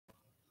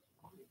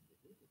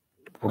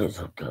What is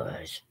up,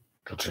 guys?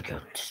 Go check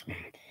out this man.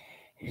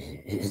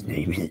 His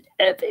name is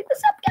Epic.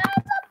 What's up, guys?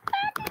 I'm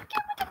back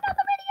again with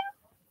another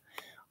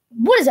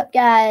video. What is up,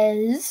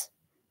 guys?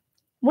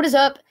 What is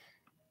up?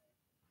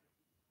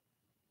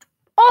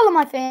 All of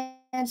my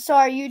fans.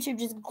 Sorry, YouTube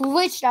just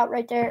glitched out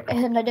right there,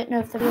 and I didn't know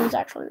if the video was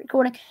actually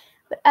recording.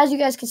 But as you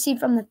guys can see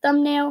from the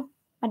thumbnail,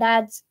 my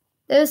dad's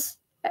this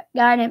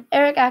guy named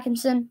Eric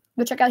Atkinson.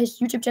 Go check out his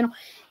YouTube channel.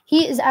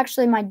 He is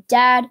actually my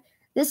dad.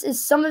 This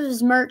is some of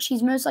his merch.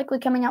 He's most likely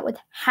coming out with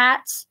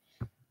hats.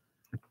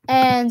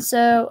 And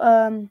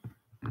so,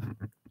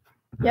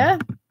 yeah.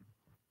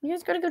 You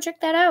guys gotta go check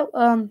that out.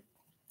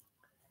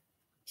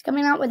 He's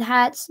coming out with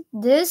hats.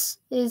 This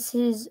is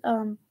his,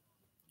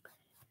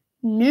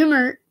 new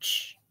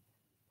merch.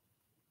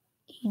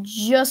 He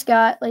just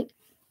got, like,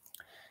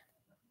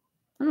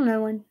 I don't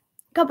know when,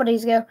 a couple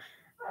days ago.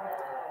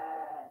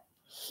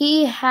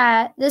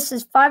 This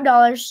is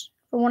 $5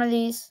 for one of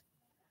these.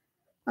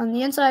 On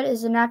the inside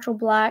is a natural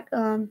black.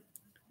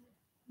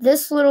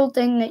 This little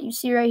thing that you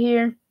see right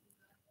here,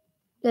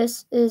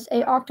 this is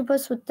a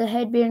octopus with the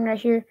head being right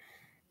here.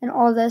 And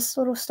all this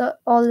little stuff,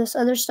 all this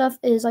other stuff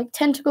is like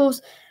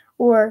tentacles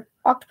or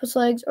octopus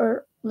legs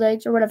or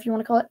whatever you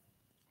want to call it.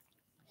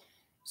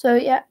 So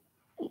yeah,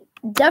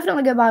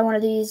 definitely go buy one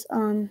of these.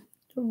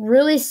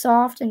 Really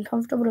soft and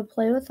comfortable to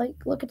play with. Like,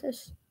 look at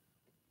this.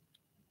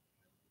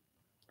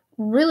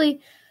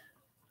 Really,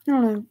 I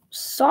don't know,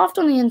 soft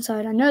on the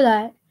inside. I know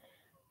that.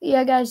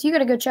 Yeah, guys, you got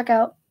to go check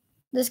out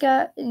this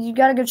guy. You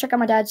got to go check out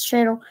my dad's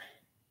channel.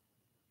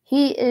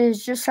 He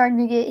is just trying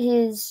to get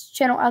his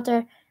channel out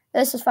there.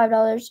 This is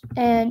 $5.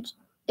 And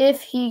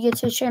if he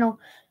gets his channel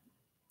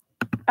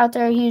out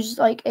there, he's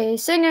like a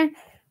singer.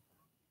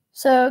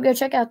 So go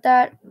check out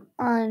that.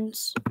 And,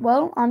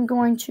 well, I'm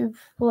going to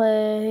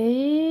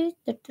play.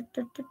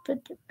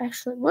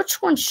 Actually,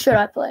 which one should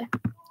I play?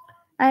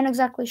 I ain't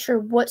exactly sure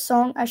what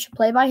song I should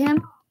play by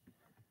him.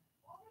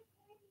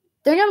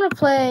 I think I'm going to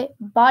play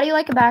Body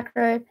Like a Back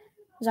Road,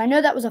 because I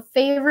know that was a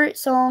favorite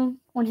song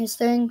on his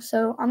thing,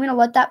 so I'm going to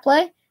let that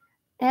play,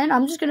 and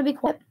I'm just going to be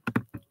quiet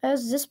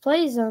as this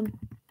plays.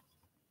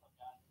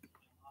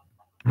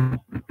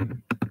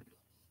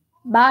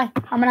 Bye. I'm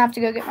going to have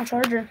to go get my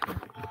charger.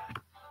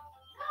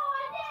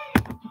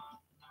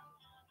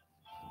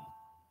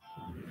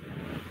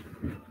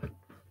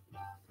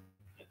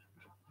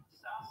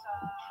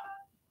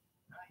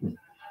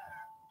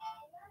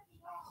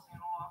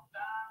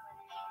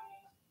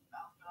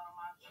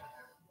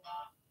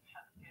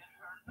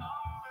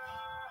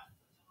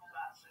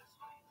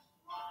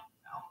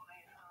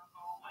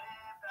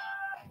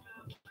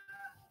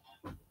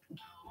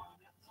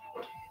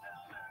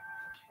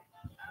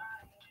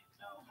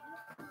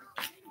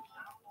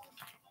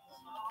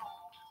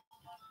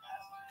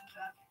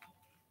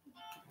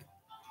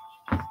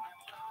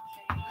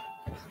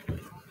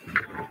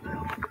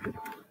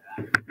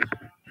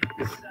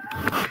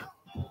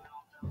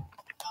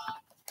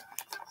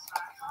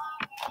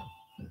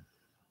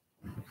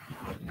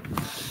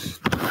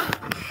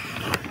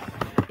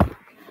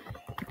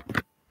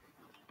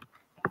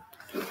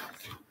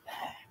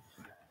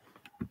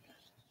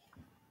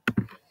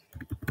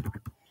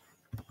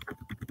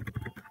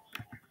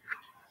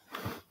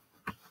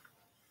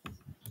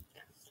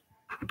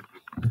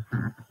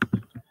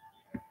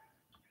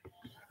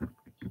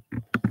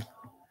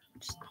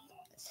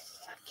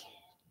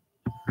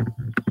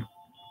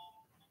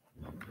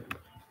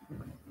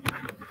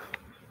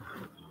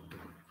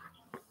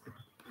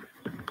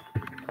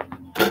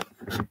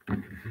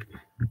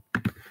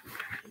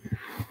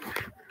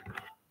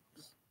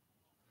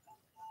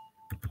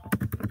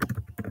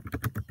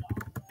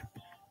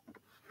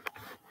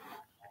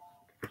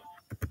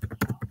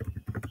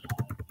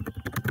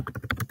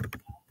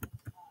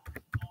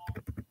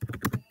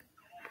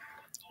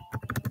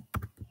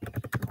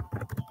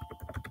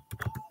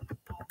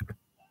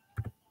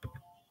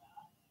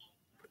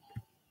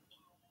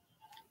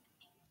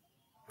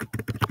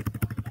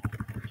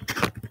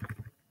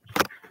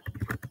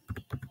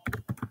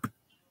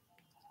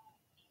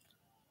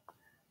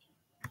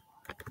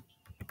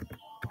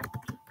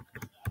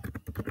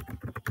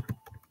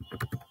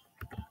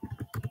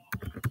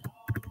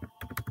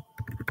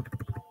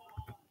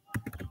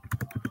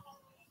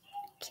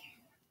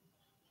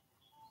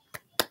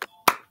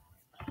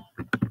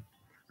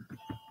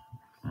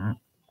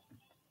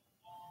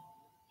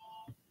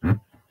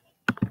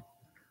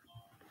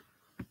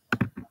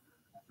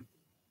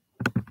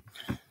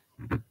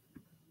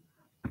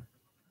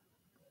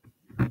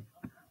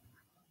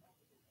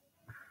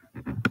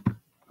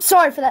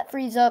 Sorry for that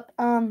freeze up.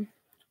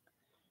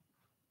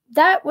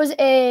 That was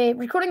a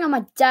recording on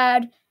my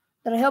dad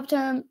that I helped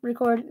him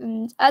record,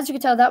 and as you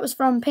can tell, that was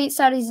from Paint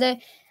Saturday's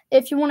Day.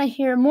 If you want to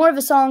hear more of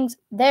his songs,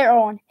 they're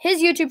on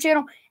his YouTube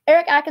channel,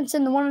 Eric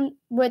Atkinson, the one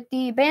with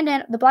the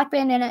bandana, the black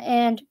bandana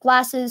and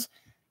glasses.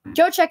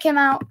 Go check him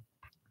out.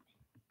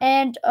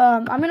 And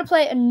I'm gonna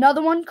play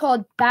another one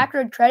called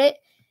Backroad Credit,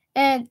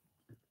 and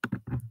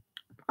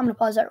I'm gonna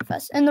pause that real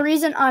fast. And the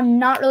reason I'm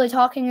not really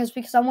talking is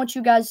because I want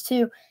you guys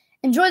to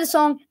enjoy the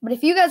song. But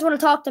if you guys want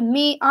to talk to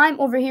me, I'm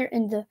over here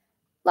in the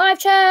live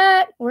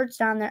chat, where it's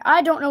down there.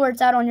 I don't know where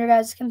it's at on your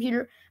guys'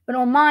 computer, but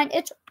on mine,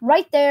 it's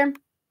right there,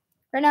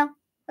 right now,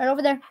 right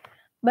over there.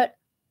 But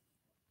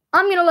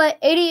I'm going to let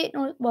 88,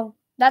 well,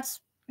 that's,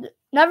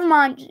 never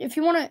mind. If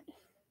you want to,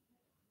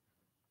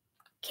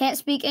 can't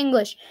speak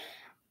English,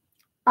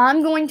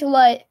 I'm going to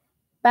let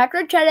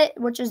Backward Credit,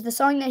 which is the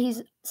song that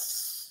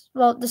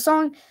the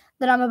song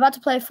that I'm about to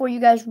play for you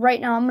guys right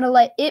now, I'm going to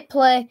let it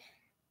play.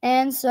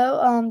 And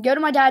so go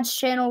to my dad's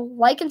channel,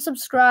 like and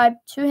subscribe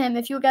to him.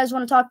 If you guys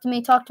want to talk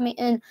to me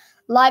in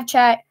live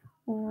chat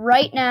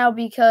right now,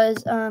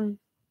 because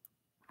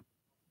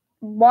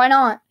why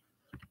not?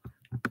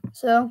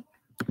 So,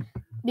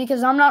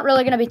 because I'm not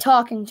really going to be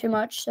talking too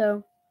much.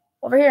 So,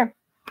 over here.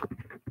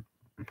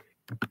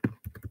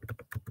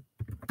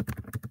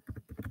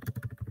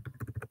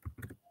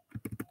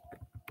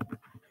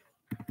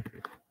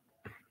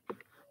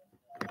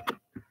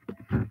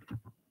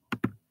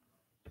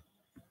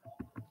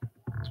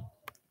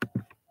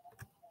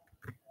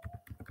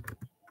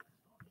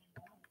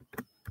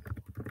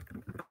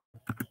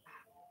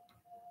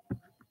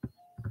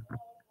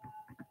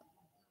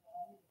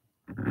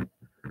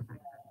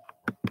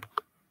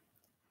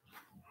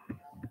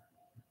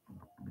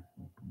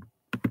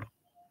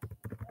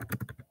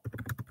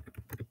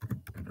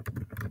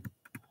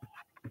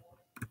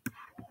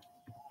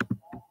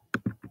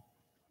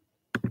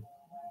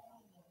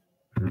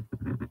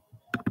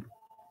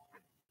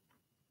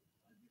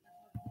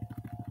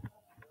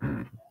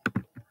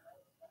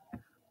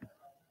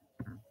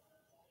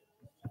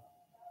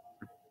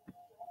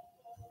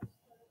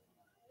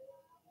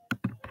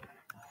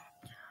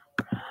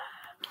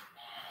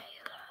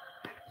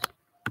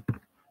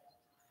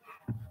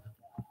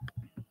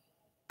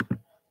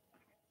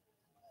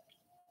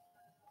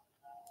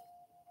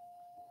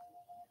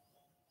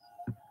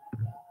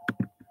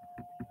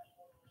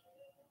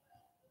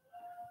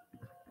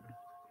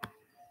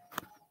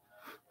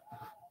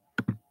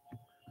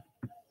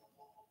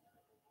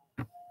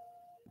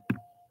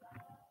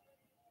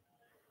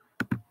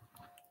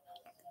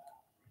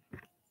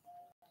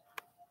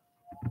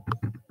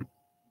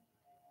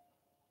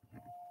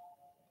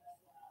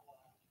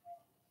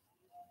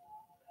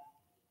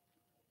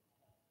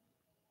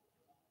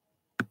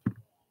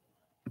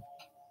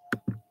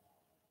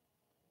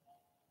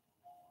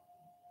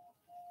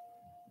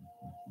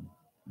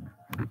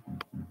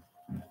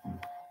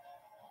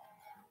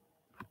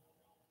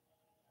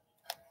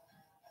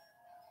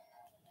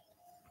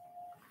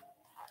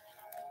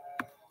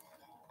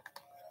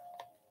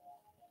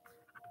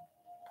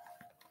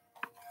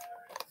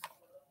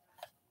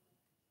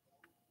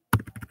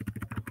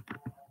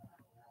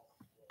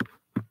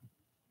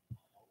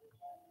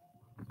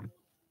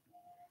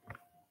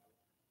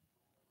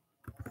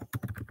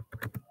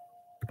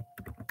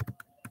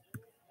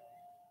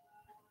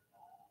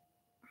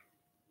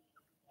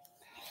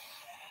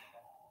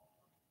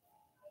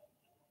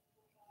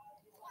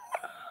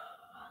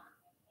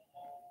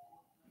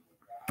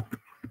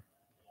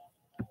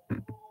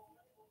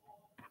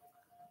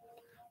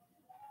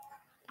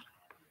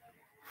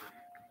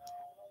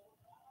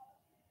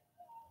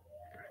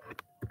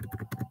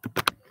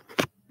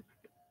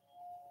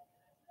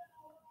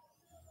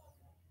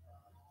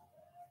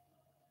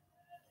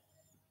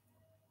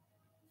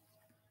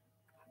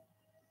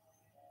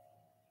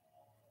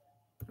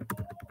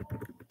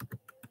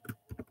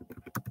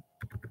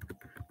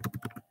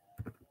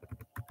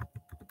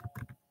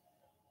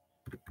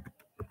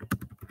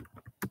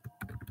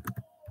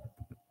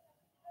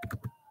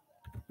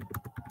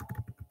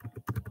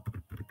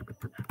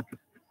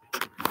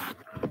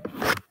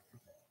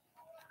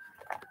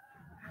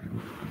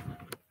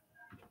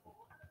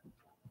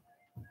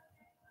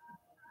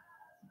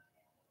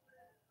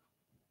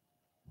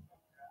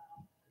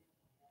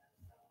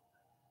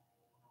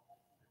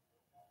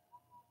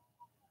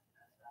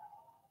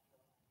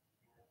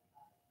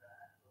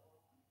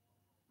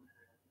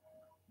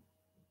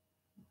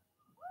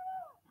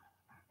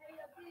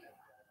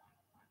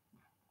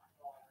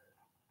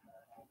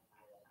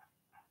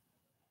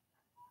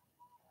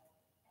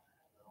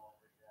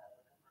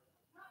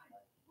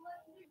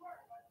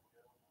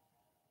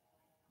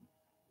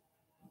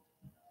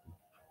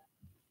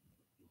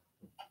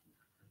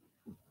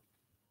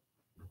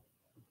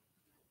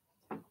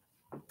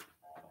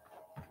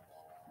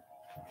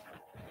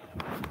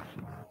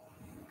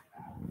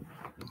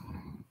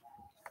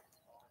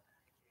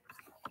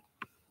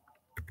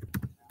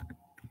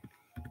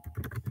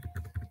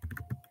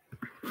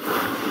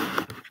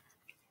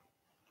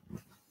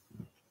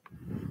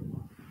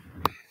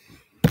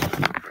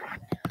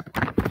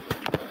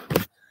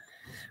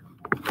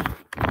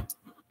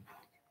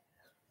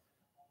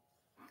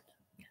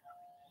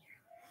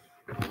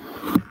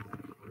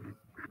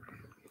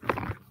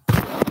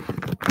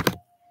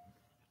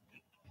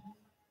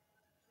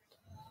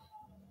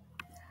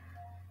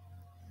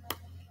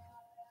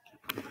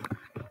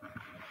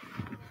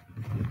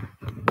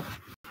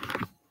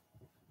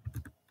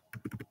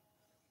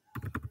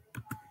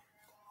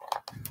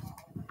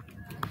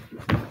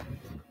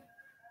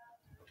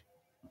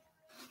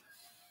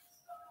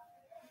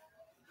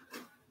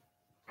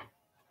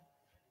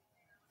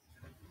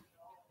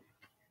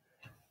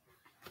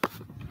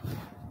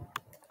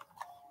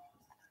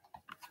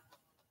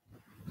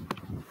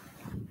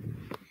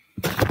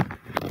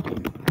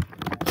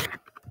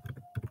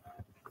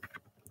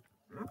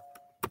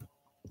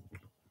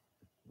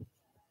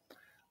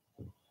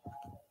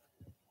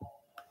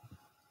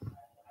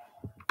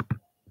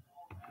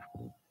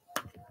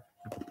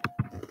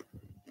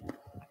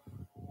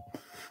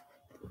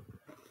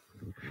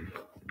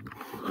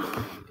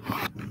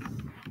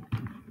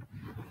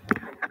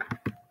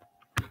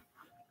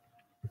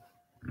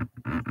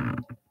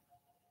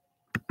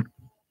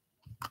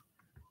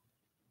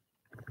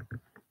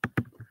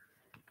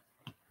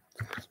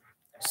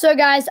 So,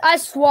 guys, I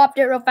swapped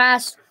it real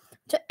fast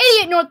to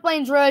 88 North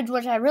Plains Road,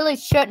 which I really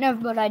shouldn't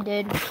have, but I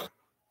did.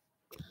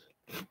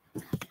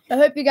 I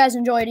hope you guys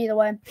enjoyed either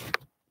way.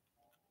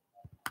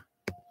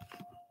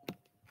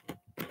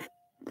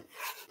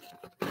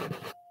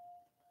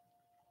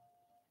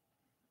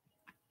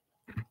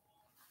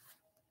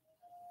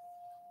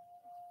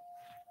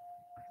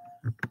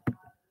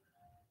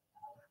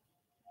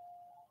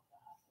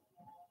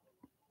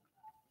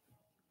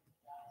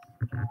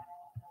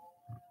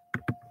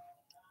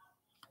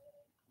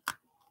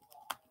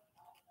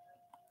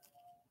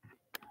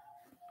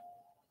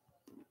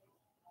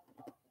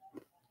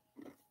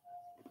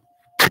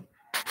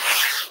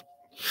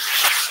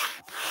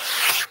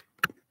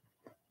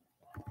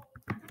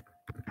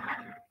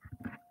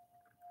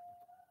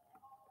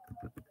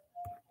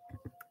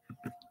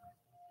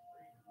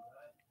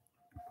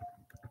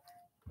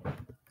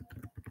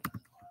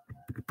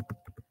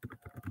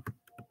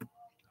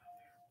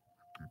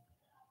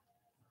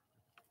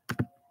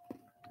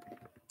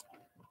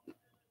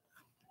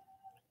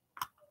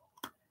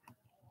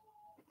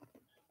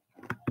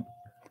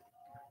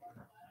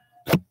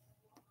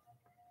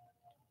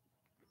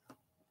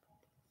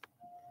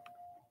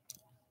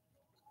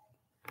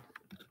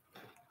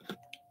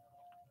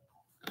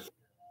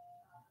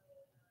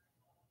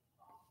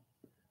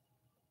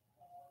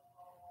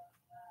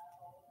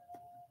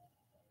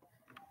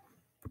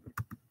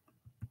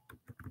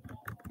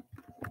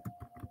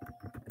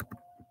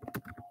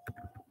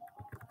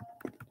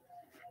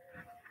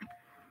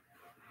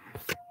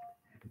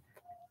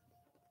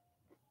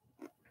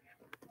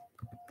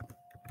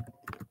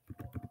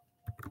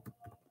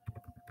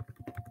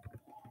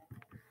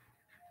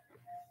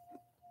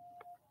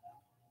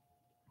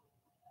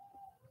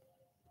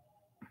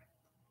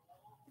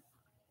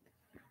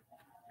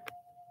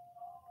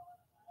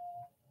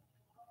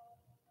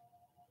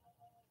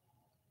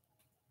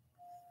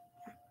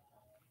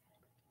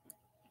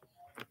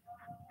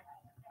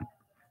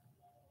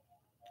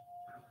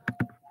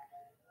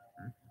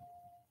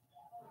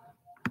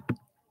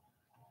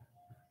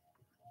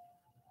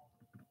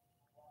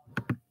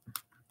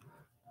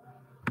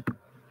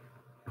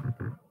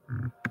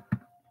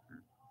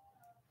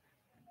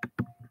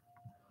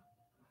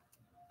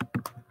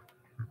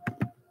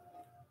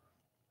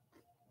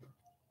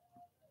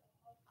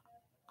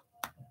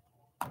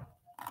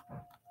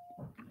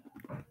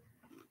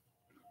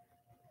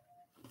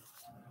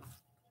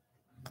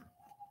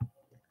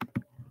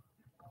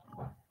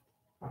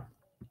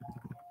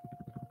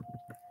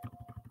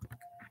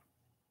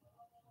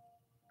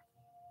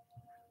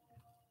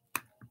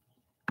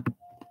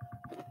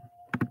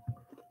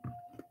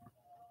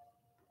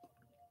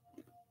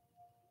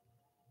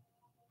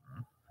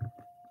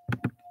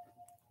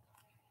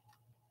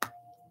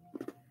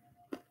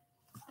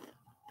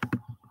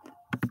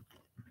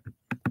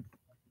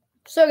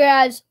 So,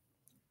 guys,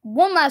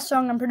 one last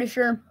song, I'm pretty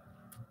sure,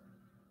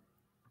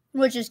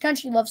 which is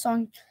Country Love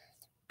Song.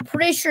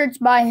 Pretty sure it's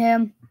by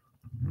him.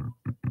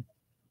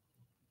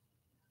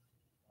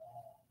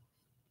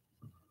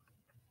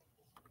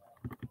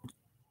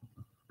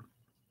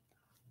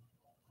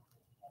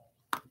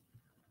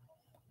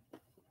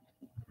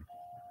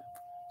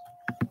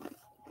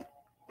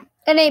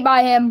 It ain't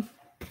by him.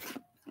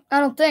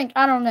 I don't think.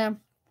 I don't know.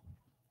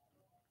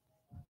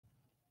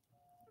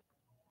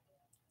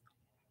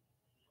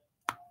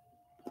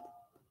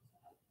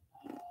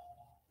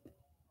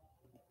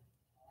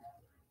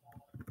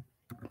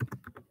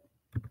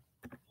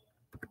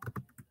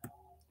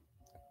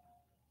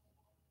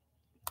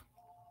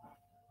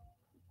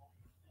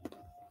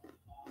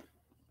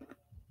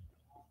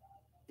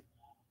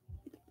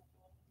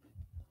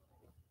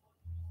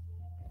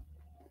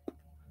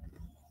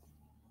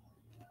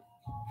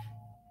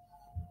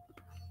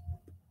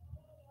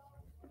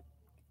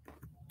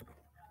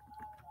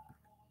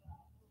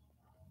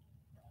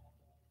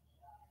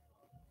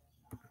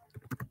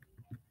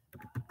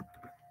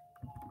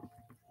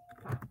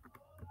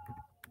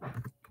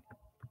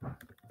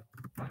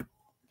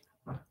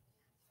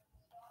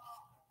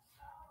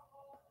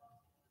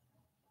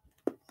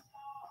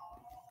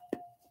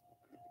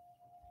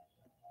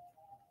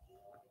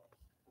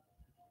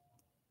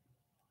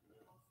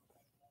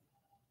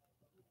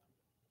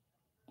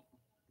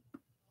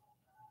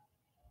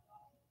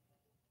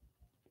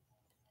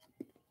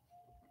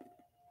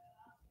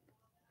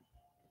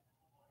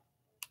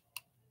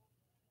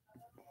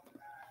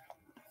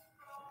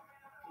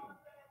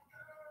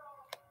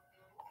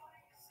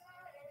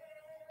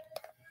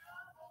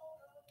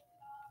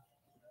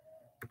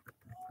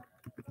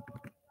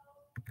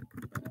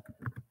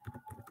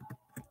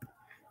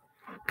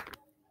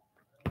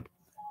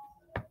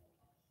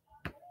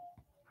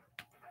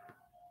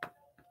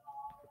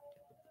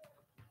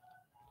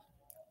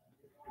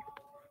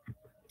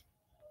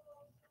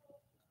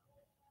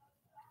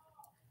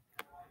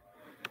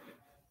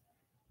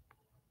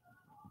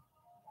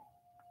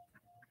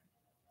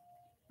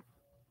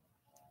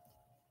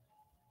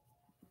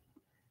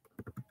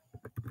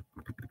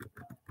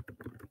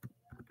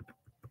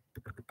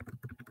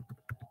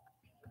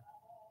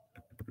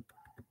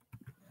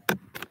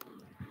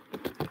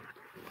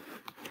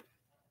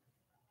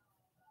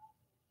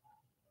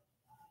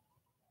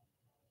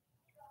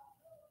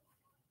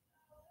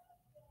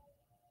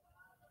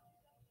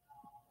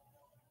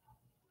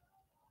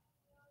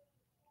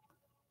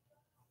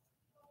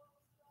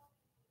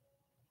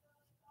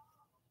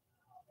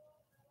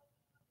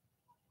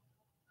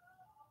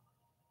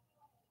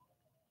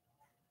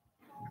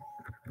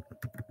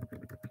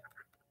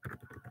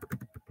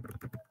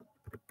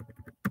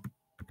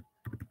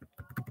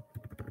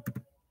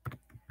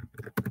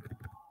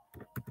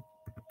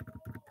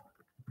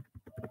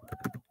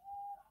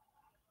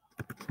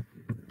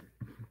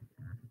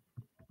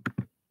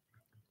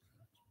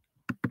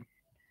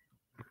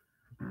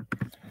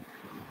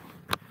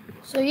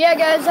 So yeah,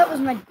 guys, that was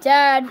my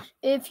dad.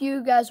 If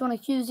you guys want a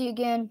QZ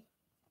again,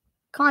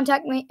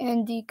 contact me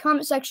in the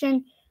comment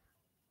section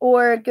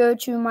or go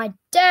to my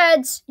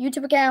dad's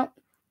YouTube account.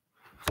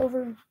 It's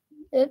over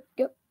it.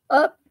 Go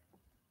up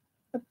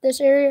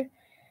this area.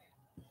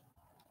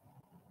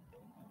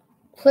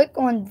 Click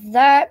on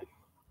that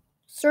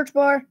search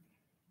bar.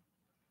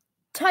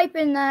 Type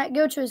in that.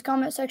 Go to his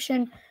comment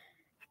section.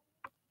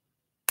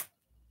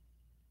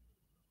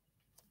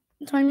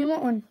 Tell him you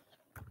want one.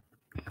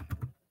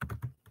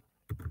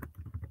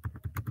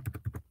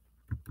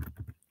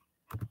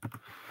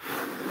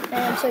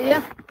 And so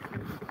yeah,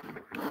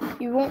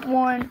 you want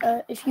one.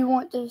 If you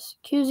want this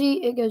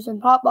QZ, it goes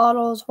in pop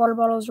bottles, water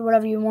bottles, or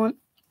whatever you want.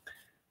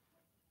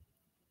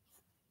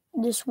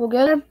 This will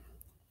go there.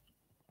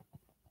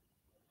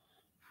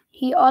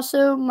 He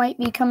also might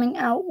be coming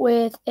out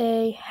with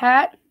a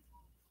hat,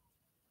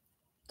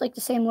 like the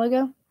same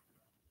logo.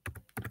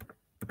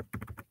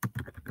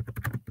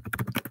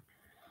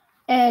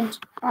 And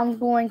I'm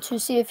going to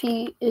see if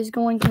he is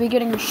going to be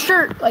getting a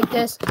shirt like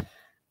this.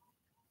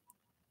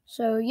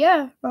 So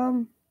yeah,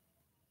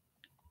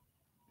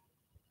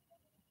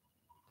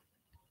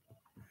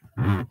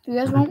 if you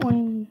guys want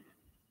one,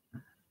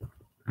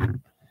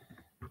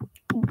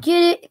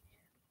 get it.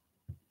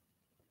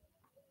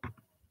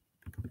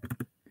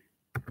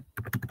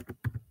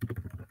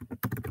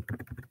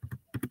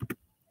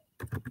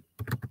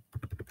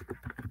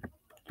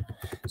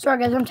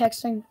 Sorry guys, I'm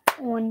texting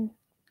on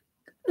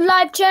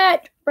live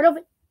chat right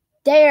over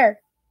there.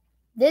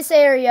 This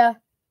area.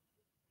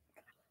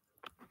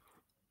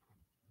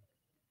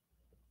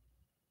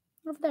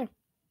 Over there.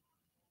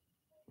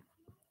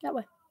 That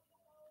way.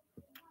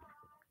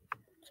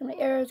 So many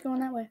arrows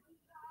going that way.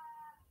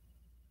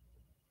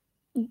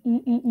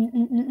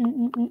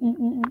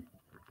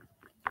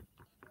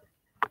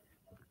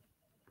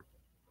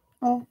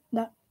 Oh,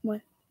 that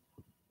way.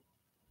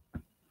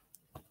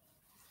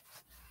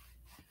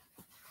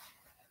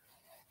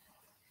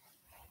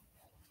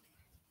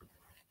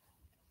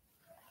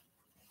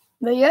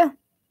 But yeah,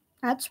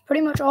 that's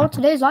pretty much all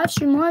today's live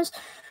stream was.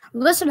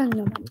 Listening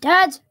to my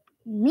dad's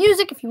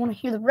music. If you want to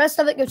hear the rest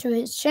of it, go to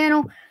his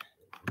channel.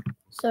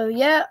 So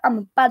yeah, I'm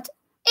about to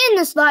end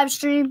this live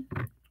stream.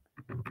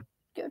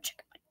 Go check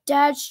out my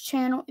dad's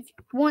channel if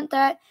you want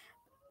that.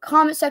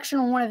 Comment section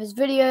on one of his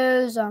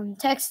videos.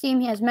 Text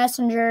him. He has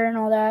Messenger and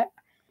all that.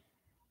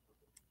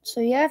 So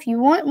yeah, if you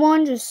want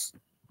one, just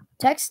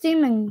text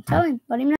him and tell him. Let him know.